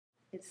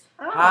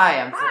Hi,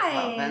 I'm Sis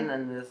Hoffman,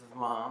 and this is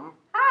Mom.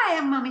 Hi,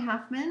 I'm Mommy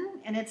Hoffman,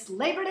 and it's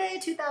Labor Day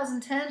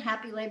 2010.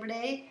 Happy Labor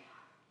Day.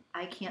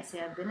 I can't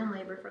say I've been in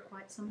labor for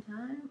quite some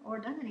time or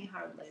done any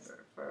hard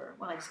labor for,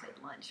 well, I just made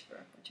lunch for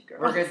a bunch of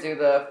girls. We're going to do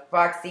the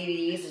Fox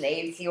DVDs in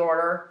ABC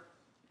order.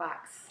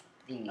 Fox.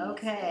 DVDs.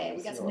 Okay,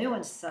 we got some new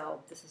ones,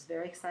 so this is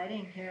very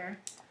exciting here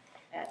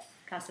at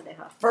Casa de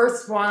Hoffman.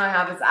 First one I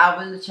have is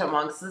Alvin and the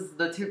Chipmunks. This is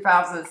the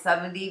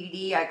 2007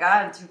 DVD. I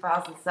got it in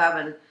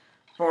 2007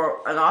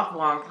 for an awful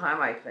long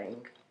time, I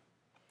think.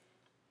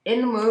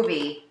 In the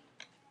movie,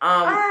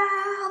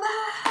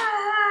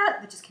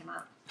 It just came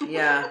out.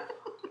 Yeah.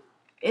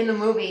 In the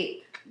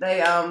movie, they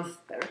got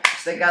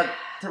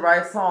to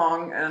write a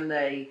song, and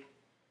they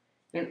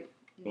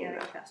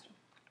faster.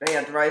 They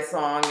had to write a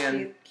song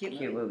and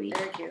Cute movie.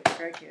 Very cute,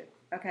 very cute.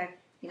 Okay,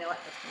 you know what?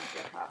 That's going to be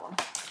a problem.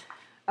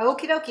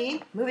 Okie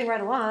dokie, moving right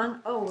along.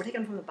 Oh, we're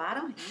taking them from the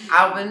bottom?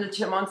 Alvin and the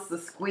Chipmunks, the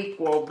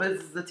Squeakquel.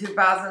 This is the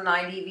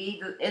 2009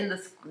 DVD. In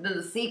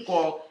the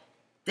sequel,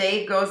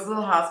 Dave goes to the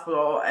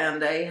hospital,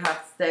 and they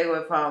have to stay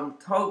with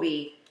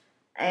Toby.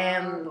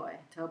 And oh boy,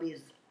 Toby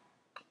is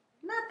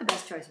not the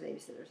best choice of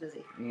babysitters, is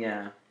he?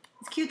 Yeah.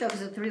 It's cute though,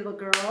 because the three little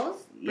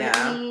girls, Yeah.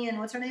 Brittany and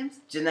what's her names?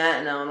 Jeanette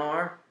and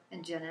Eleanor.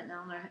 And Jeanette and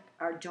Eleanor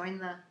are join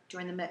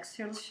the mix.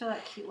 Here, let's show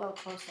that cute little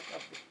close up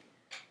of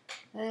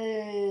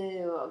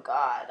oh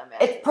God,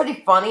 It's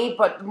pretty funny,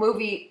 but the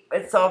movie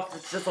itself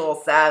is just a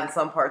little sad in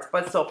some parts,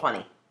 but it's still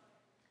funny.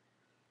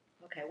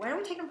 Okay, why are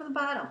we taking from the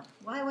bottom?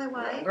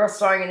 Why? Girl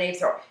starring in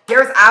ABC.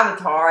 Here's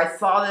Avatar. I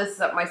saw this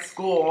at my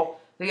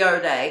school the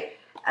other day,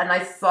 and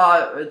I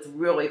saw it's a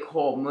really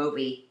cool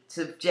movie.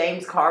 To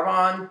James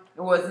Carbon,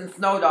 who was in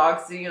Snow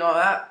Dogs. Do you know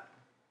that?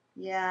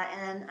 Yeah,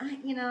 and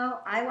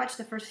I watched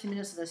the first few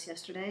minutes of this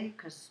yesterday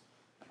because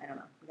I don't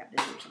know, we got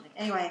busy or something.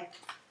 Anyway,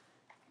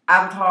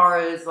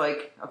 Avatar is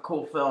like a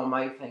cool film,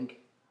 I think.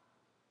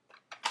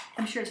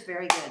 I'm sure it's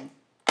very good.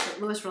 But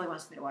Lewis really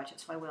wants me to watch it,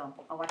 so I will.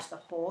 I'll watch the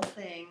whole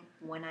thing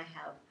when I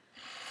have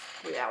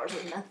 3 hours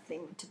with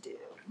nothing to do.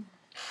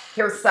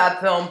 Here's a sad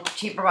film,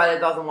 Cheaper by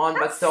the Dozen One,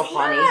 but still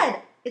funny.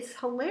 It's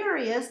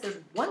hilarious. There's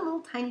one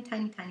little tiny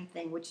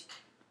thing, what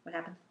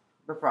happened?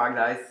 The frog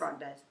dies. Frog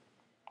dies.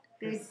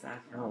 Big sad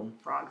film.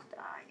 Frogs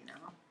die,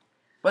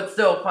 But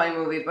still a funny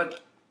movie,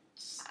 but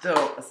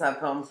still a sad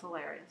film. It's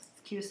hilarious.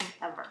 It's the cutest thing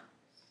ever.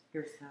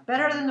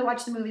 Better than to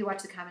watch the movie,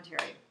 watch the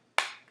commentary.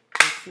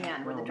 The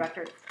end, where the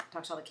director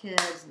talks to all the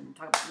kids and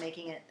talk about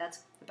making it. That's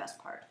the best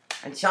part.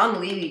 And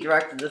Sean Levy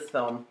directed this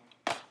film.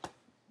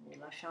 We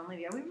love Sean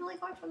Levy. Are we really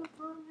going from the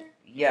bottom there?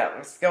 Yeah,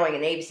 it's going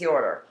in ABC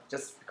order.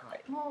 Just be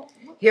quiet. Well,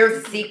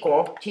 here's the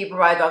sequel, Cheaper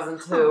by a Dozen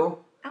 2.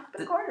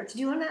 Alphabetical order. Did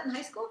you learn that in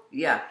high school?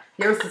 Yeah.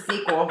 Here's the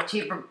sequel,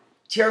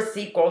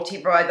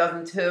 Cheaper by a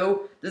Dozen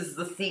 2. This is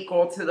the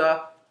sequel to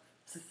the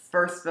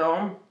first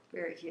film.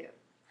 Very cute.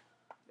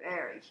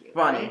 Very cute.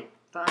 Funny. Right?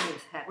 Funny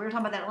as heck. We were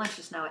talking about that at lunch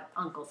just now at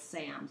Uncle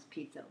Sam's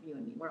Pizza, you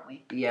and me, weren't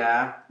we?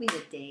 Yeah. We had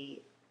a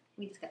date.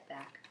 We just got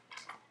back.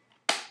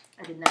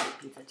 I did not eat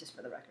pizza, just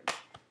for the record.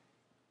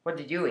 What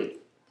did you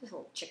eat? Just a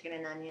little chicken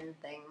and onion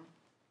thing.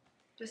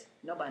 Just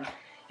no bun.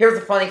 Here's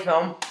a funny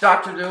film,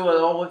 Dr.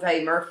 Dolittle with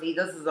Eddie Murphy.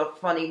 This is a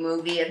funny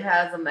movie. It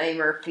has Eddie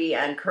Murphy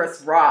and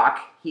Chris Rock.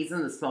 He's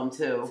in this film,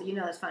 too. So you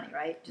know that's funny,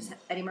 right? Just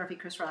Eddie Murphy,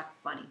 Chris Rock,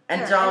 funny.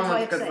 And John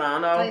Leguizamo. That's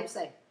all you have to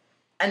say.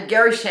 And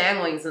Gary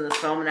Shandling's in this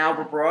film, and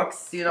Albert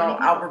Brooks. You know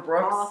Albert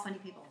Brooks? All funny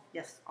people.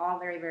 Yes, all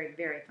very, very,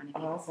 very funny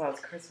people. Also,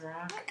 it's Chris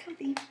Rock. That could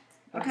be.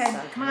 Okay,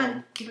 come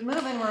on. Keep it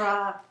moving.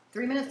 We're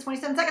 3 minutes,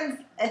 27 seconds.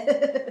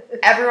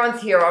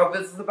 Everyone's Hero.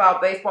 This is about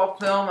baseball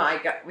film.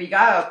 We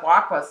got a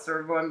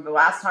Blockbuster when the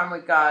last time we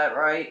got it,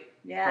 right?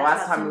 Yeah. The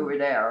last time we were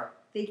there.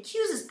 They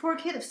accused this poor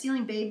kid of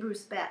stealing Babe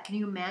Ruth's bat. Can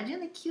you imagine?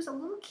 They accused a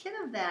little kid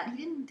of that.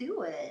 He didn't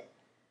do it.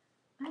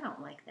 I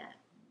don't like that.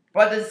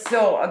 But it's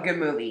still a good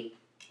movie,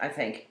 I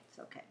think. It's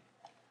okay.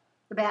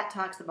 The bat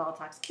talks, the ball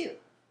talks. Cute.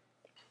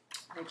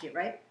 Very cute,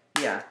 right?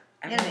 Yeah.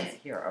 Everyone's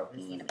Hero.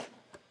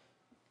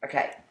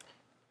 Okay.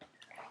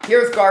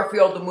 Here's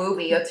Garfield the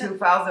movie, a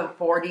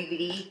 2004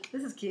 DVD.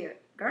 This is cute.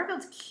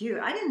 Garfield's cute.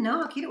 I didn't know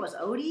how cute it was.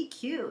 Odie,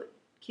 cute.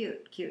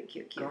 Cute.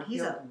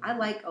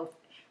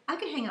 I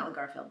could hang out with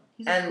Garfield.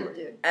 He's a cool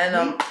dude. And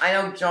I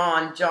know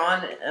John.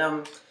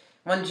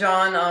 When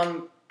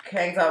John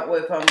hangs out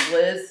with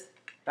Liz.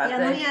 And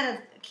then he had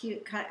a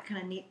cute, kind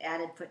of neat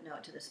added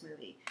footnote to this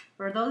movie.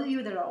 For those of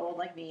you that are old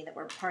like me, that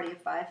were Party of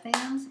Five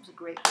fans, it was a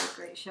great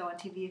show on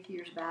TV a few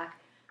years back.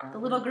 The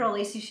little girl,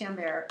 Lacey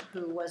Chambert,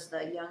 who was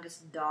the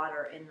youngest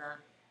daughter in the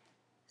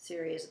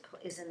series,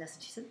 is in this,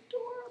 and she's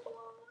adorable.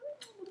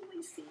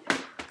 Lacey.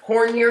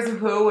 Horn Years of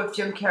Who with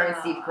Jim Carrey and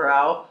Steve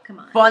Carell. Come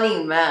on.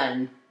 Funny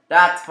men.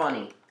 That's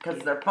funny.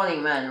 Because they're funny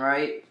men,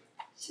 right?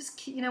 It's just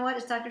cute. You know what?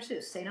 It's Dr.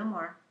 Seuss. Say no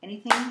more.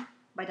 Anything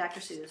by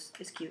Dr. Seuss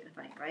is cute and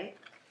funny, right?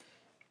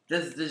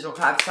 This is Digital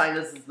Copy.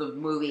 This is the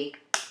movie.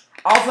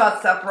 Also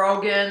has Seth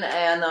Rogen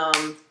and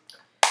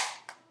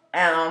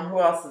who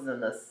else is in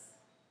this?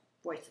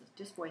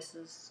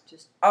 Voices.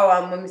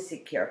 Let me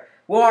see here.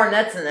 Will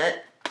Arnett's in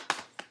it.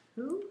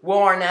 Who?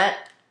 Will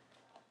Arnett.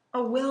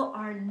 Oh, Will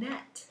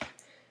Arnett.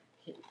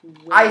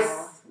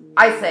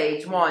 Ice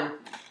Age 1.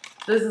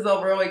 This is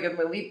a really good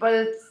movie, but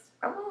it's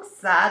a little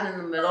sad in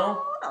the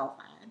middle. No.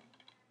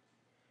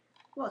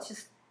 Well, it's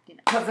just, you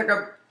know.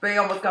 Because they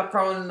almost got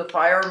thrown in the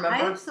fire,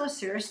 remember? I so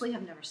seriously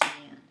have never seen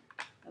the end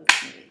of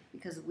this movie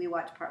because we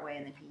watched part way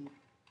and then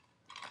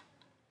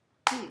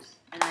he leaves,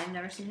 and I've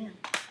never seen the end.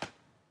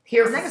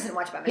 I'm not going to sit and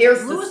watch it by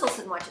myself. Lewis will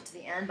sit and watch it to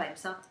the end by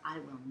himself. I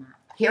will not.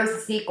 Here's the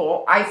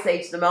sequel, Ice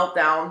Age: The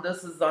Meltdown.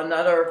 This is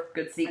another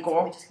good sequel.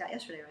 That's what we just got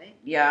yesterday, right?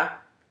 Yeah.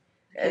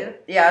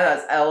 Yeah,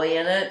 that's Ellie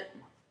in it.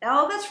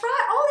 Oh, that's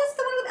right. Oh, that's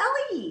the one with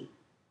Ellie.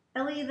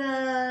 Ellie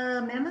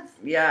the mammoth?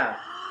 Yeah.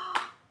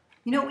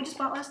 You know what we just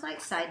bought last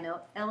night? Side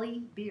note,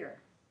 Ellie beer.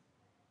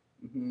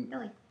 Mm-hmm.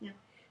 Ellie, yeah.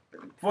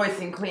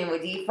 Voicing Queen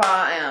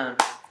Latifah and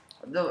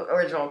the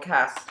original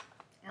cast.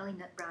 Ellie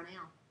Nut Brown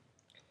Ale.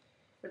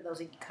 For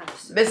those of you kind of...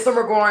 Mr.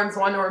 McGorn's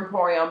Wonder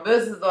Emporium.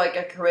 This is like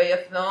a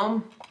creative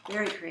film.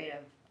 Very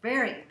creative.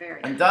 Very,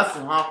 very. And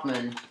Dustin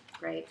Hoffman.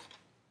 Great.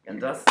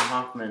 And Dustin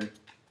Hoffman.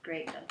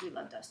 Great. We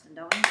love Dustin,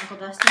 don't we? Uncle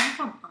Dustin. We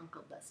call him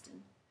Uncle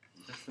Dustin.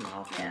 Dustin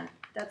Hoffman. Yeah,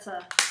 that's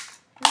a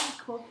really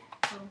cool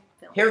film.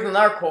 Here's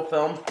another cool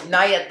film.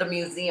 Night at the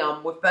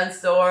Museum with Ben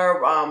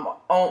Stiller.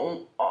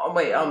 Olmos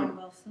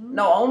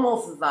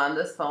is on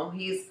this film.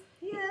 He's...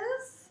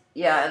 Yes.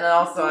 Yeah, and it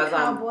also has...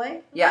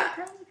 Cowboy. Yeah.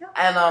 Cowboy.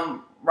 And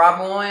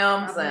Robin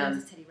Williams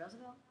and Teddy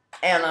Roosevelt.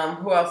 And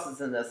who else is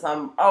in this?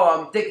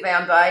 Dick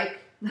Van Dyke.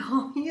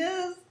 Oh,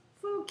 yes.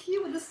 So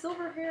cute with the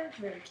silver hair.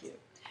 Very cute.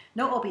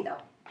 No Opie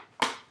though.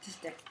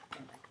 Just Dick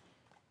Van Dyke.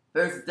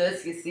 There's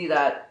this. You see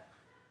that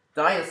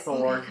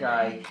dinosaur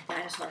guy.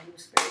 Dinosaur. He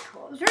was very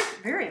cool. It was very,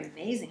 very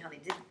amazing how they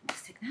did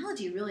this.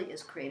 Technology really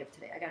is creative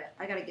today.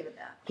 I gotta give it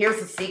that. Here's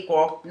the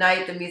sequel. Night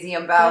at the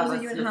Museum Bell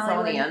with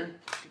Smithsonian.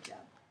 Good job.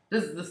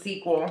 This is the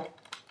sequel.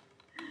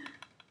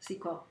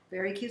 Sequel.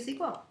 Very cute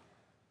sequel.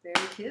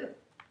 Very cute.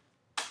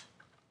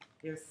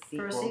 Here's the sequel.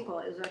 For a sequel,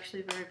 it was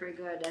actually very, very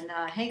good. And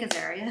Hank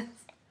Azaria,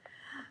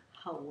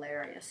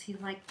 hilarious. He's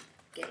like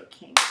gay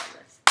king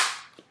Douglas.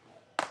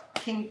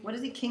 King, what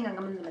is he? King? I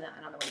don't know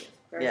what he is.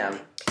 Very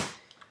funny.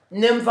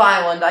 Nims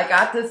Island. I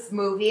got this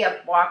movie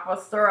at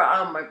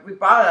Blockbuster. We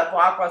bought it at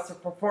Blockbuster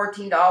for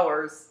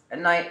 $14,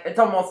 and it's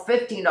almost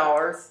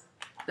 $15.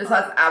 This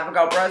has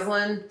Abigail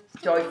Breslin,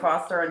 Joey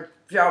Foster, and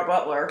Gerald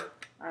Butler.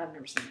 I've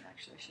never seen it,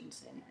 actually. I shouldn't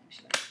say anything,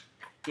 should I?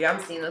 You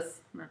haven't seen this?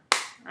 No.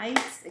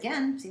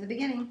 Again, seen the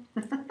beginning.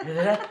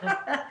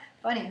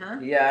 Funny, huh?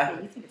 Yeah.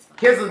 You think it's funny.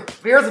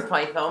 Here's a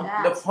funny film.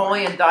 That's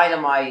Napoleon funny.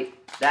 Dynamite.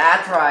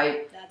 That's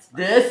right. That's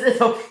funny. This is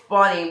a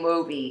funny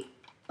movie.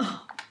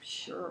 Oh,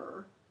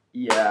 sure.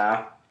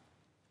 Yeah.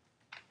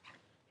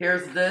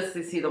 Here's this.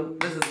 You see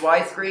this is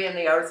widescreen and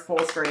the other's full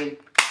screen.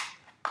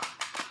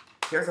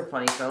 Here's a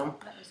funny film.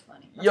 That was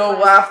funny. You'll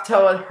laugh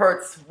till it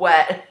hurts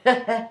wet.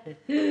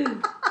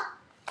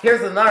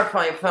 Here's another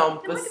funny film.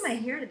 Look at my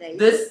hair today.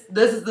 This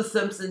is the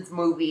Simpsons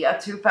movie, a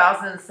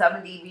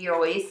 2007 DVD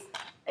release,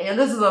 and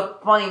this is a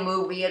funny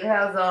movie. It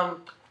has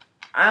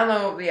I don't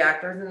know the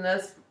actors in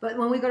this. But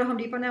when we go to Home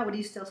Depot now, what do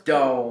you still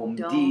call it?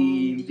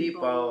 Dome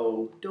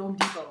Depot. Dome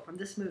Depot from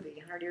this movie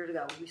 100 years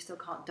ago. We still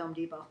call it Dome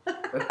Depot.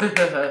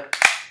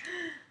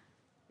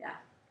 Yeah.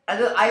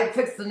 I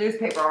fixed the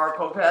newspaper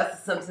article because that's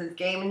the Simpsons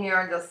game in here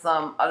and just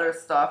some other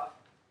stuff.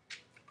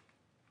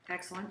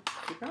 Excellent.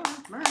 Keep going.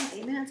 Come on,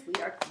 8 minutes. We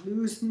are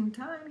losing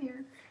time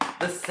here.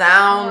 The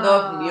Sound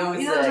of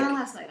Music. You know, it was on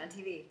last night on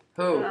TV.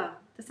 Who?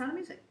 The Sound of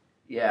Music.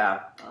 Yeah.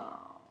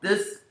 Oh.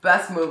 This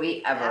best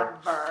movie ever.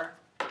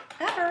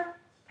 Ever.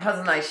 Has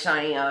a nice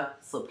shiny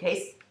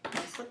slipcase.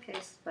 Nice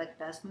slipcase, but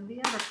best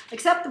movie ever.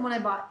 Except the one I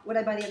bought. What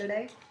did I buy the other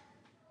day?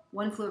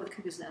 One Flew Over the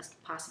Cuckoo's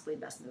Nest. Possibly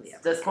best movie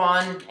ever. This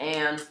one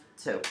and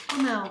 2.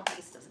 Well, no,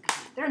 this doesn't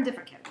compete. They're in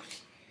different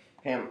categories.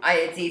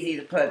 It's easy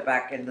to put it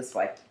back in this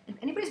way. If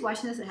anybody's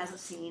watching this that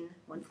hasn't seen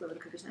One Flew Over the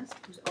Cuckoo's Nest,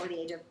 who's over the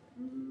age of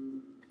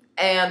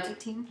and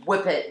 18,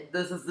 Whip It.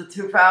 This is the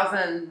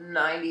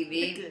 2009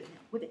 DVD.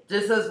 Whip It.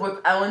 This is with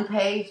Ellen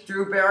Page,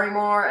 Drew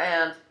Barrymore,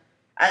 and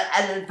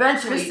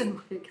eventually.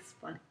 Kristen Wiig is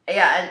fun.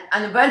 Yeah,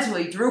 and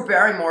eventually Drew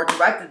Barrymore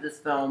directed this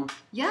film.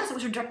 Yes, it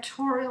was her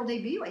directorial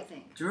debut, I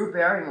think. Drew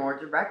Barrymore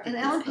directed.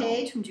 And Ellen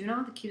Page from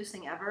Juno, the cutest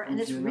thing ever, and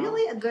it's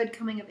really a good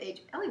coming of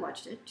age. Ellie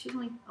watched it. She's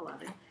only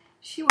 11.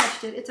 She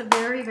watched it. It's a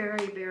very,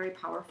 very, very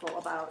powerful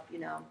about,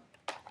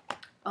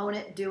 own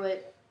it, do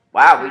it.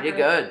 Wow, we did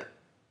good.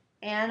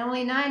 And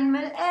only 9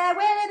 minutes. And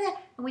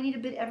we need to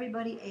bid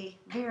everybody a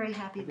very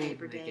happy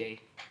Labor Day.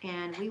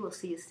 And we will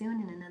see you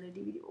soon in another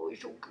DVD. Oh, you're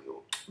so cute.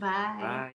 Bye. Bye.